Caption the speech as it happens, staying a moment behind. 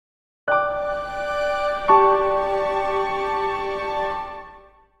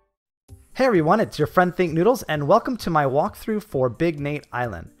Hey everyone, it's your friend Thinknoodles, and welcome to my walkthrough for Big Nate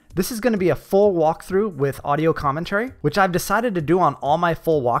Island. This is going to be a full walkthrough with audio commentary, which I've decided to do on all my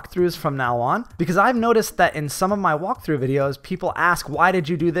full walkthroughs from now on, because I've noticed that in some of my walkthrough videos, people ask, why did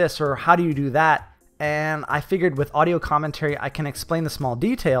you do this, or how do you do that? And I figured with audio commentary, I can explain the small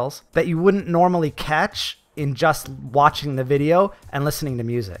details that you wouldn't normally catch in just watching the video and listening to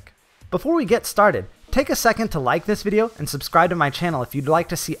music. Before we get started, take a second to like this video and subscribe to my channel if you'd like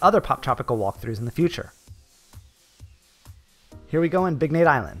to see other Poptropica walkthroughs in the future. Here we go in Big Nate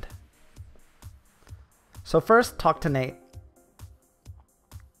Island. So first, talk to Nate.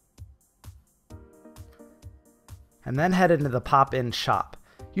 And then head into the pop-in shop.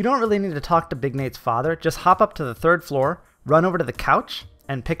 You don't really need to talk to Big Nate's father, just hop up to the third floor, run over to the couch,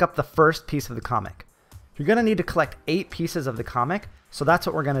 and pick up the first piece of the comic. You're going to need to collect 8 pieces of the comic, so that's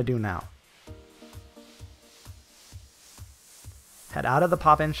what we're going to do now. Head out of the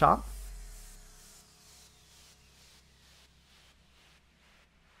pop-in shop.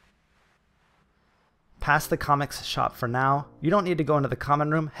 Past the comics shop for now. You don't need to go into the common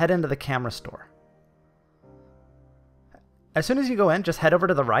room. Head into the camera store. As soon as you go in, just head over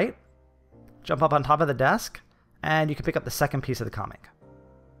to the right, jump up on top of the desk, and you can pick up the second piece of the comic.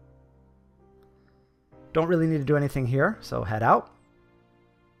 Don't really need to do anything here, so head out.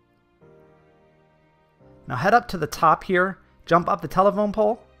 Now head up to the top here, jump up the telephone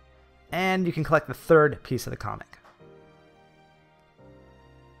pole, and you can collect the third piece of the comic.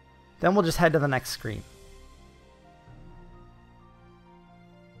 Then we'll just head to the next screen.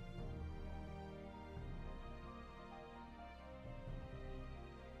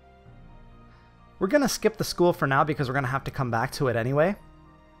 We're going to skip the school for now because we're going to have to come back to it anyway.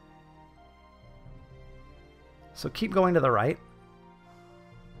 So keep going to the right.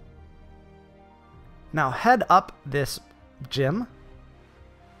 Now head up this gym.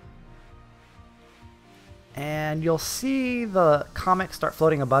 And you'll see the comic start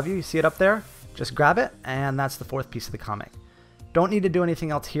floating above you. You see it up there? Just grab it, and that's the fourth piece of the comic. Don't need to do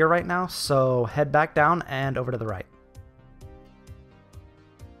anything else here right now, so head back down and over to the right.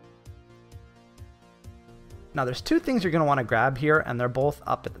 Now there's 2 things you're going to want to grab here, and they're both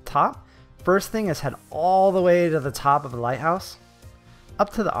up at the top. First thing is head all the way to the top of the lighthouse,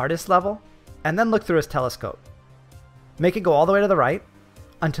 up to the artist level, and then look through his telescope. Make it go all the way to the right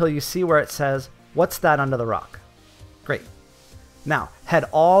until you see where it says, "What's that under the rock?" Great. Now head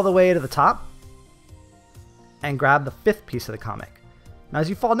all the way to the top and grab the 5th piece of the comic. Now as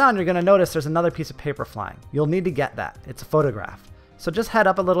you fall down, you're going to notice there's another piece of paper flying. You'll need to get that. It's a photograph. So just head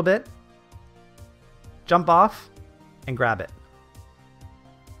up a little bit, jump off, and grab it.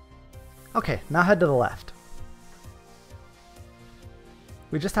 Okay, now head to the left.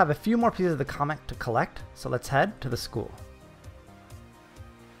 We just have a few more pieces of the comic to collect, so let's head to the school.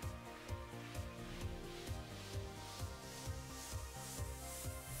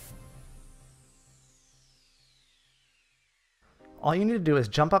 All you need to do is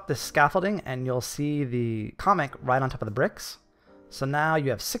jump up this scaffolding and you'll see the comic right on top of the bricks. So now you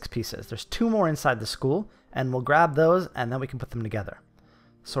have 6 pieces. There's 2 more inside the school, and we'll grab those and then we can put them together.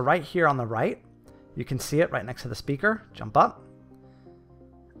 So right here on the right, you can see it right next to the speaker. Jump up.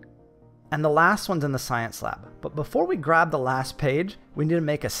 And the last one's in the science lab. But before we grab the last page, we need to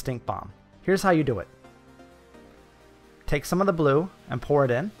make a stink bomb. Here's how you do it. Take some of the blue and pour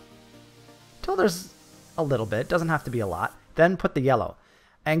it in until there's a little bit. It doesn't have to be a lot. Then put the yellow.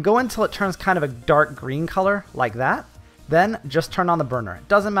 And go until it turns kind of a dark green color, like that. Then just turn on the burner. It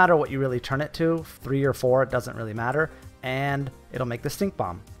doesn't matter what you really turn it to, 3 or 4, it doesn't really matter. And it'll make the stink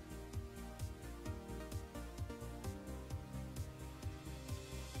bomb.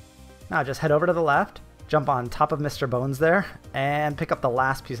 Now just head over to the left, jump on top of Mr. Bones there, and pick up the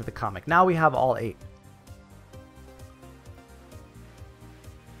last piece of the comic. Now we have all 8.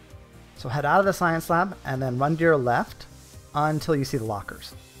 So head out of the science lab and then run to your left until you see the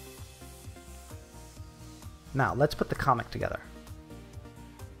lockers. Now let's put the comic together.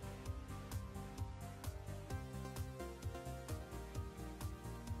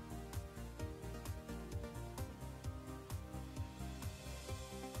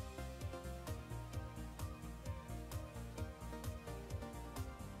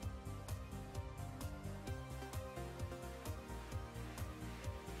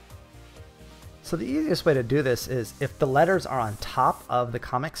 So the easiest way to do this is if the letters are on top of the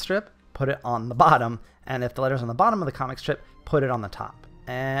comic strip, put it on the bottom, and if the letters on the bottom of the comic strip, put it on the top.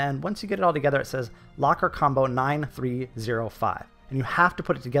 And once you get it all together, it says locker combo 9305. And you have to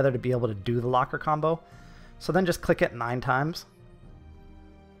put it together to be able to do the locker combo. So then just click it 9 times.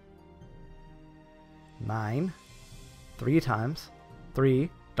 9, 3 times, 3,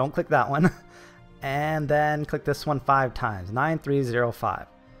 Don't click that one. And then click this one 5 times. 9305.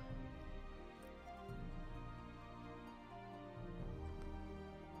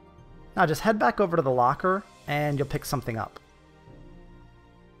 Now just head back over to the locker and you'll pick something up.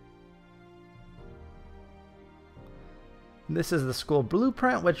 This is the school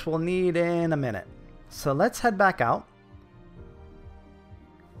blueprint, which we'll need in a minute. So let's head back out.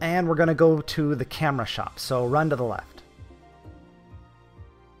 And we're going to go to the camera shop. So run to the left.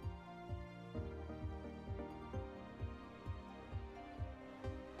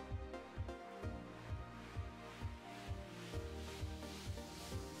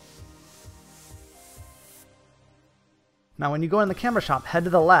 Now when you go in the camera shop, head to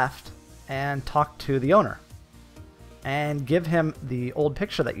the left and talk to the owner. And give him the old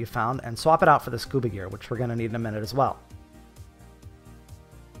picture that you found and swap it out for the scuba gear, which we're going to need in a minute as well.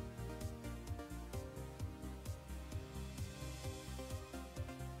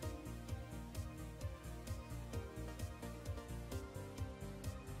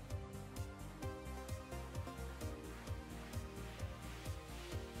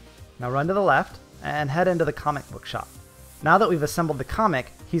 Now run to the left and head into the comic book shop. Now that we've assembled the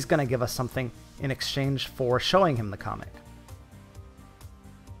comic, he's going to give us something in exchange for showing him the comic.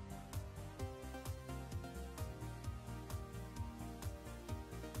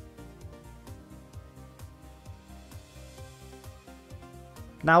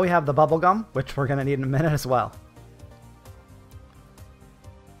 Now we have the bubble gum, which we're going to need in a minute as well.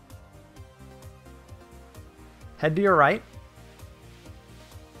 Head to your right.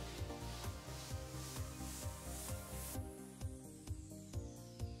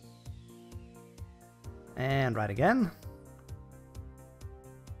 And right again.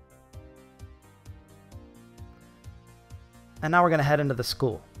 And now we're going to head into the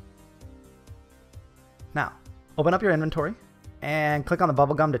school. Now, open up your inventory and click on the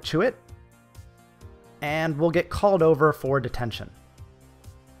bubblegum to chew it. And we'll get called over for detention.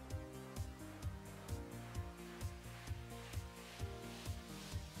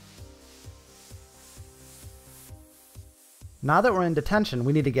 Now that we're in detention,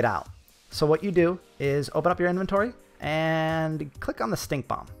 we need to get out. So what you do is open up your inventory and click on the stink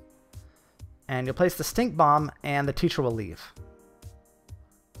bomb. And you'll place the stink bomb and the teacher will leave.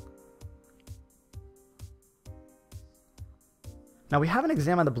 Now we haven't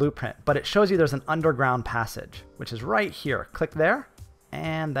examined the blueprint, but it shows you there's an underground passage, which is right here. Click there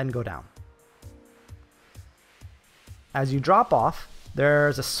and then go down. As you drop off,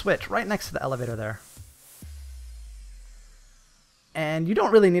 there's a switch right next to the elevator there. And you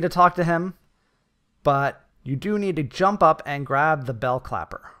don't really need to talk to him, but you do need to jump up and grab the bell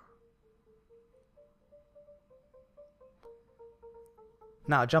clapper.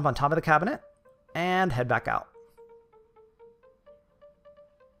 Now jump on top of the cabinet and head back out.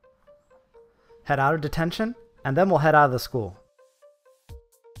 Head out of detention, and then we'll head out of the school.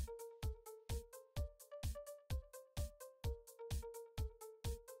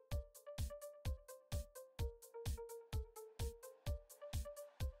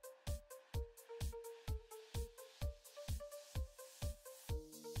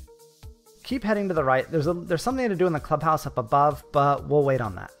 Keep heading to the right. There's something to do in the clubhouse up above, but we'll wait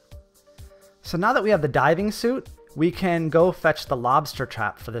on that. So now that we have the diving suit, we can go fetch the lobster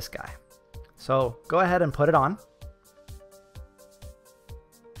trap for this guy. So go ahead and put it on.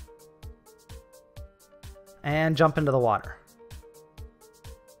 And jump into the water.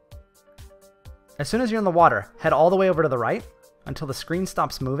 As soon as you're in the water, head all the way over to the right until the screen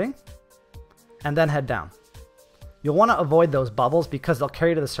stops moving, and then head down. You'll want to avoid those bubbles because they'll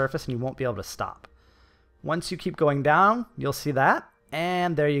carry you to the surface and you won't be able to stop. Once you keep going down, you'll see that,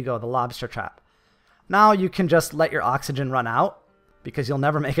 and there you go, the lobster trap. Now you can just let your oxygen run out because you'll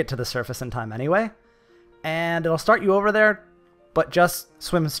never make it to the surface in time anyway. And it'll start you over there, but just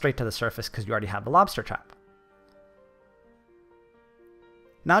swim straight to the surface because you already have the lobster trap.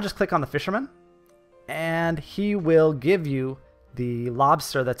 Now just click on the fisherman, and he will give you the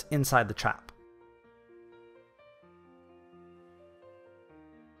lobster that's inside the trap.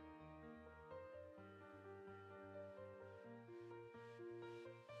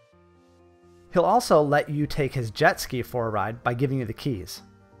 He'll also let you take his jet ski for a ride by giving you the keys.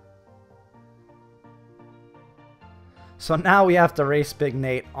 So now we have to race Big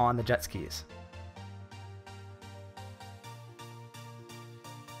Nate on the jet skis.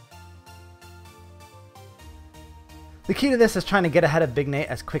 The key to this is trying to get ahead of Big Nate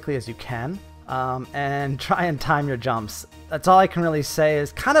as quickly as you can, and try and time your jumps. That's all I can really say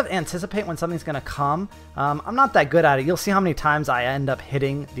is kind of anticipate when something's going to come. I'm not that good at it. You'll see how many times I end up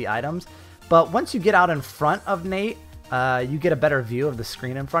hitting the items. But once you get out in front of Nate, you get a better view of the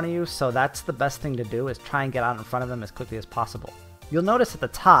screen in front of you, so that's the best thing to do, is try and get out in front of them as quickly as possible. You'll notice at the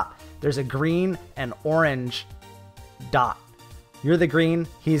top, there's a green and orange dot. You're the green,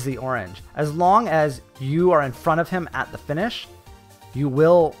 he's the orange. As long as you are in front of him at the finish, you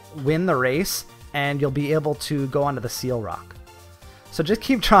will win the race and you'll be able to go onto the seal rock. So just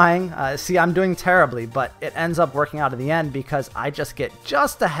keep trying. See, I'm doing terribly, but it ends up working out in the end because I just get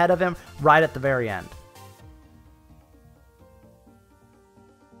just ahead of him right at the very end.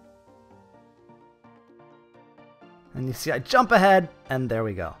 And you see I jump ahead, and there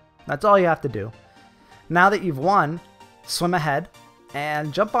we go. That's all you have to do. Now that you've won, swim ahead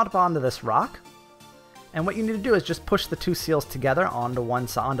and jump up onto this rock. And what you need to do is just push the two seals together onto one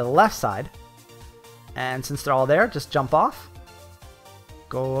side, onto the left side. And since they're all there, just jump off.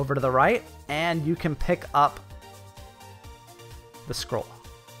 Go over to the right, and you can pick up the scroll.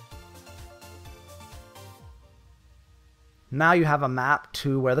 Now you have a map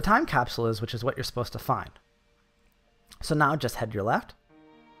to where the time capsule is, which is what you're supposed to find. So now just head to your left.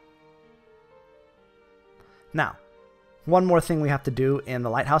 Now, one more thing we have to do in the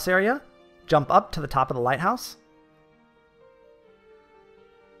lighthouse area. Jump up to the top of the lighthouse.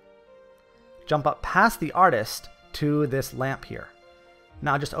 Jump up past the artist to this lamp here.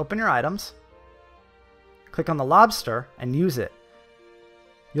 Now just open your items. Click on the lobster and use it.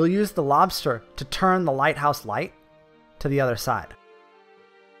 You'll use the lobster to turn the lighthouse light to the other side.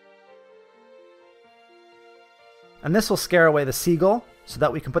 And this will scare away the seagull so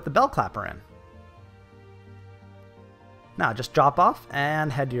that we can put the bell clapper in. Now just drop off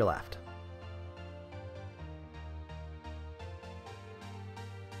and head to your left.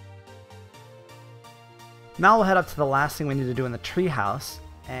 Now we'll head up to the last thing we need to do in the treehouse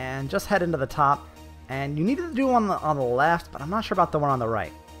and just head into the top. And you need to do one on the left, but I'm not sure about the one on the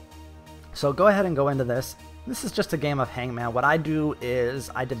right. So go ahead and go into this. This is just a game of hangman. What I do is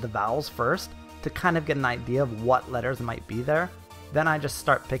I did the vowels first to kind of get an idea of what letters might be there. Then I just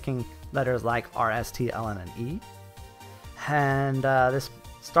start picking letters like R, S, T, L, N, and E. And this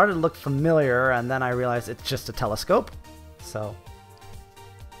started to look familiar, and then I realized it's just a telescope. So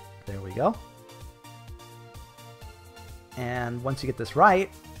there we go. And once you get this right,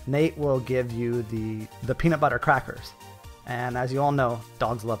 Nate will give you the peanut butter crackers. And as you all know,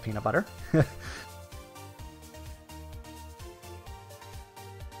 dogs love peanut butter.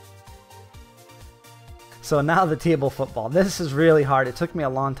 So now the table football. This is really hard. It took me a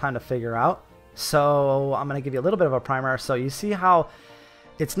long time to figure out. So I'm going to give you a little bit of a primer. So you see how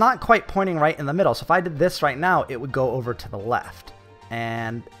it's not quite pointing right in the middle. So if I did this right now, it would go over to the left.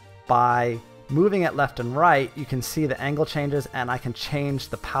 And by moving it left and right, you can see the angle changes and I can change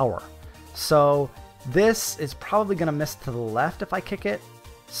the power. So this is probably going to miss to the left if I kick it.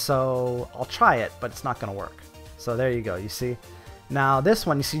 So I'll try it, but it's not going to work. So there you go. You see? Now this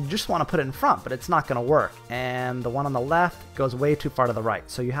one, you see, you just want to put it in front, but it's not going to work. And the one on the left goes way too far to the right.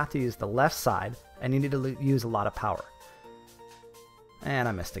 So you have to use the left side, and you need to use a lot of power. And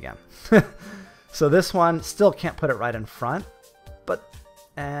I missed again. So this one, still can't put it right in front,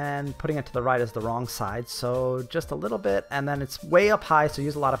 and putting it to the right is the wrong side. So just a little bit, and then it's way up high, so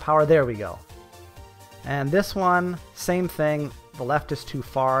use a lot of power. There we go. And this one, same thing. The left is too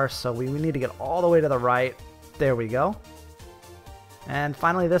far, so we need to get all the way to the right. There we go. And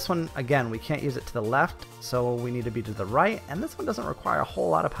finally this one, again, we can't use it to the left, so we need to be to the right. And this one doesn't require a whole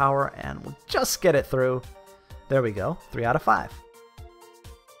lot of power, and we'll just get it through. There we go, 3 out of 5.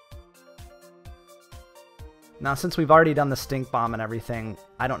 Now since we've already done the stink bomb and everything,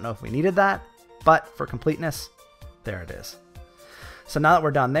 I don't know if we needed that, but for completeness, there it is. So now that we're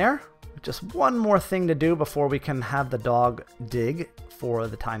done there, just one more thing to do before we can have the dog dig for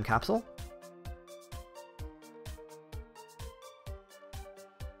the time capsule.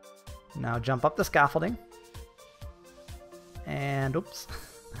 Now jump up the scaffolding, and oops,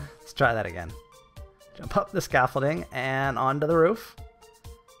 let's try that again. Jump up the scaffolding and onto the roof.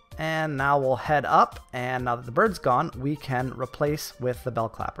 And now we'll head up, and now that the bird's gone, we can replace with the bell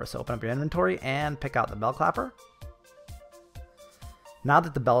clapper. So open up your inventory and pick out the bell clapper. Now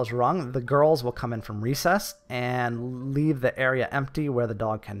that the bell is rung, the girls will come in from recess and leave the area empty where the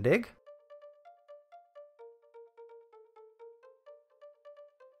dog can dig.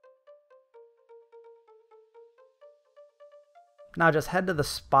 Now just head to the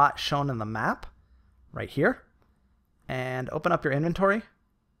spot shown in the map, right here, and open up your inventory.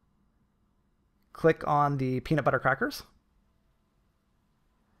 Click on the peanut butter crackers,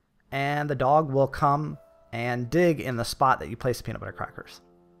 and the dog will come and dig in the spot that you place the peanut butter crackers.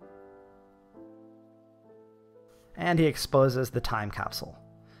 And he exposes the time capsule.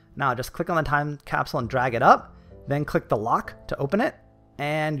 Now just click on the time capsule and drag it up. Then click the lock to open it,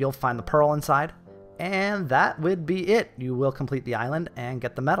 and you'll find the pearl inside. And that would be it. You will complete the island and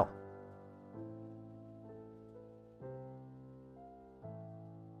get the medal.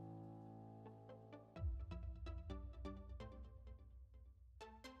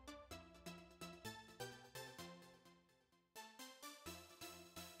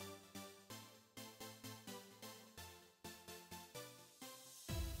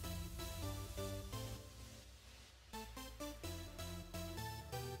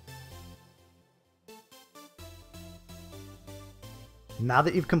 Now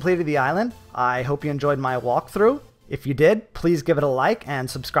that you've completed the island, I hope you enjoyed my walkthrough. If you did, please give it a like and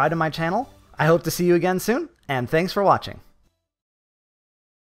subscribe to my channel. I hope to see you again soon, and thanks for watching.